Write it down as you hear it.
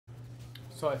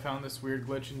So I found this weird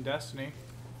glitch in Destiny.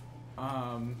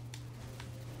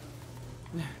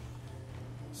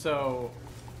 So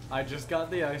I just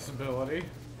got the ice ability,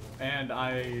 and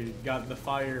I got the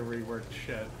fire reworked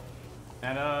shit.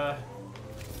 And that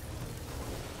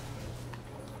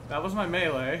was my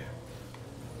melee.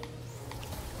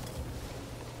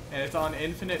 And it's on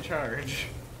infinite charge.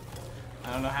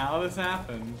 I don't know how this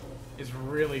happened. It's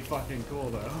really fucking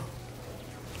cool though.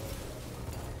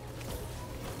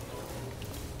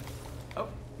 Oh,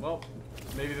 well,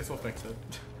 maybe this will fix it.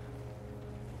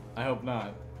 I hope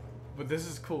not. But this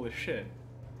is cool as shit.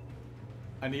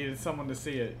 I needed someone to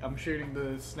see it. I'm shooting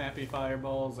the snappy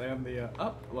fireballs and the,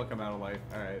 oh, look, I'm out of life.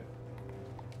 Alright.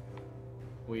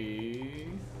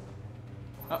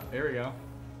 Oh, here we go.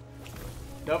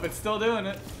 Nope, it's still doing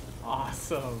it.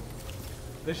 Awesome.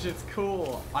 This shit's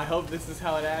cool. I hope this is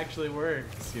how it actually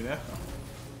works, you know?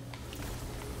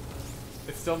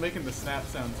 It's still making the snap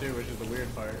sound too, which is the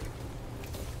weird part.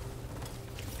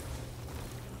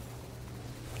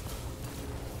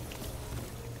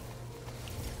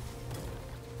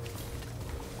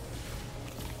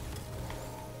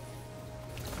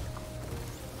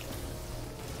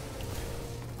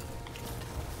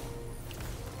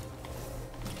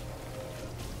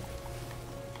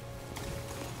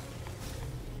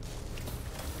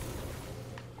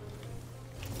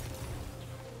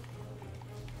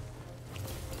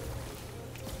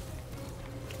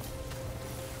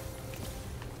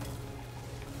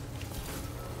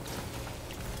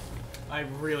 I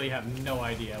really have no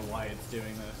idea why it's doing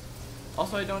this.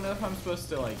 Also, I don't know if I'm supposed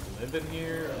to, like, live in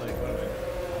here, or, like, what am I...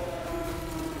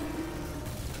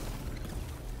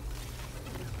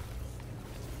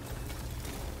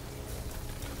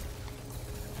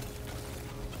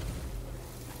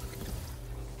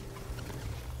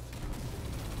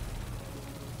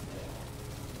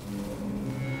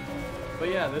 But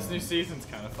yeah, this new season's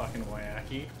kind of fucking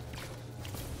wacky.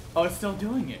 Oh, it's still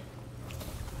doing it.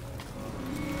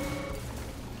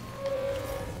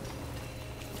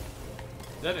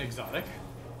 Is that exotic?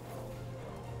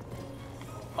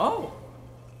 Oh!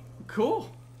 Cool!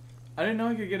 I didn't know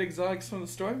I could get exotics from the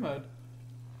story mode.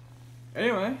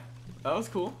 Anyway, that was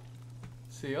cool.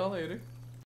 See y'all later.